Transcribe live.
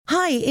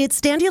Hi, it's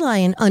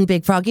Dandelion on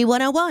Big Froggy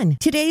 101.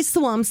 Today's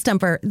Swamp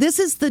Stumper. This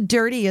is the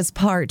dirtiest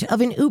part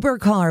of an Uber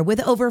car with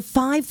over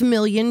 5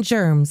 million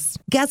germs.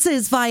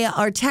 Guesses via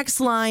our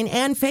text line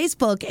and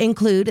Facebook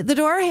include the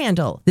door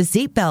handle, the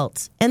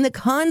seatbelt, and the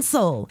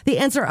console. The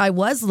answer I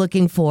was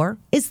looking for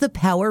is the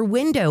power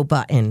window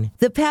button.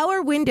 The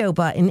power window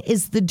button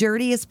is the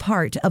dirtiest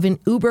part of an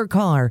Uber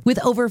car with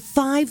over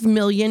 5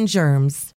 million germs.